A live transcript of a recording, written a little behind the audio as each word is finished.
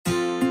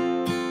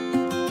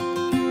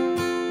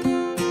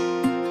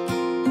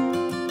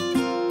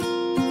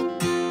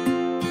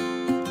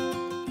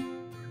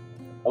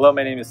Hello,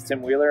 my name is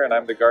Tim Wheeler and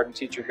I'm the garden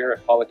teacher here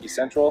at Pollocky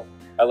Central.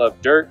 I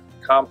love dirt,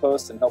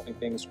 compost, and helping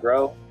things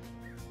grow.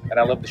 And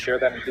I love to share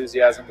that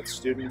enthusiasm with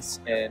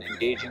students in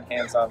engaging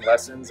hands-on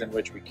lessons in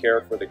which we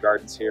care for the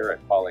gardens here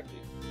at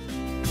Pollocky.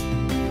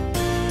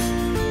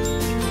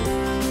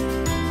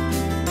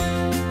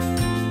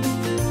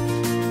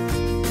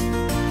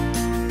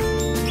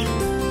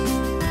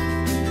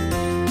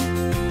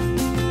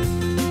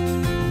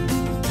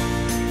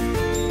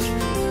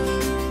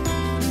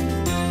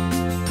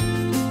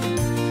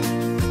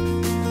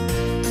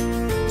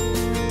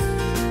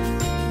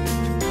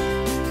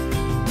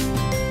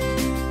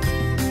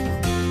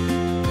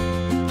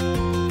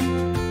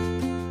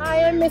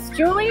 I'm Miss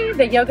Julie,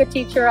 the yoga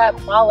teacher at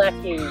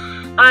Pollocky.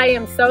 I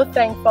am so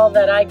thankful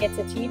that I get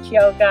to teach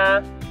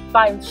yoga,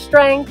 find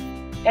strength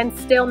and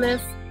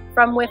stillness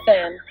from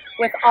within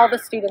with all the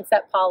students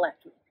at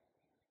Pollocky.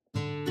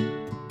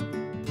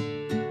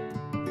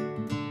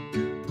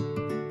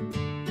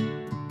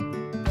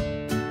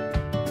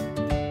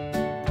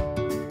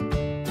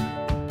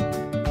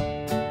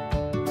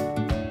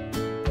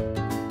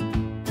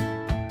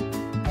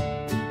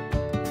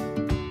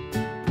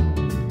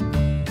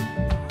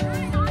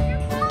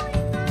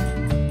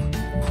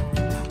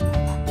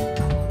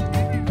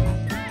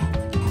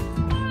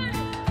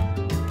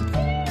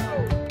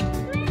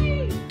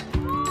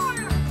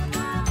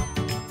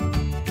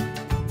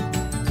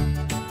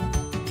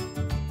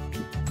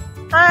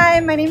 Hi,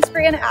 my name is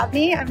Brianna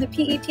Abney. I'm the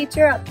PE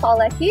teacher at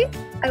Pollocky.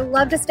 I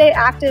love to stay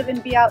active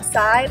and be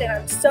outside, and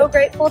I'm so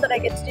grateful that I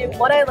get to do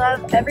what I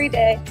love every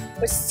day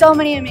with so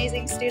many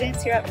amazing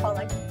students here at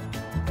Pollocky.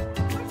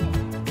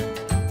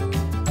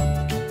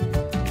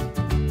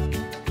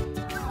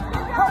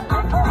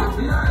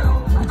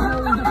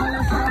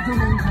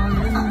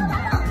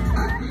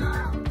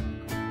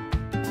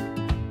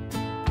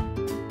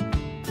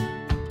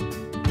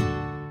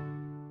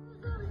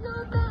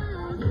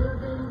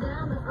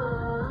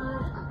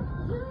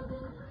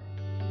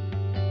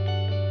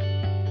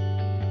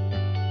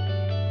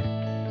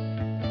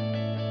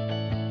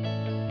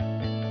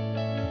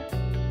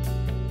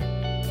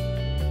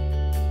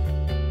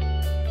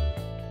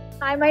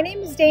 Hi, my name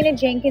is Dana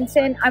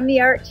Jenkinson. I'm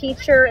the art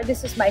teacher.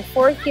 This is my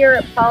 4th year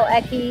at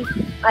Pollocky.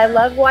 I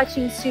love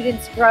watching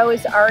students grow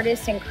as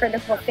artists and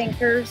critical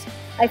thinkers.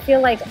 I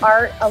feel like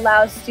art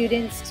allows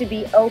students to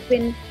be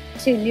open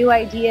to new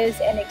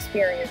ideas and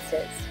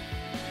experiences.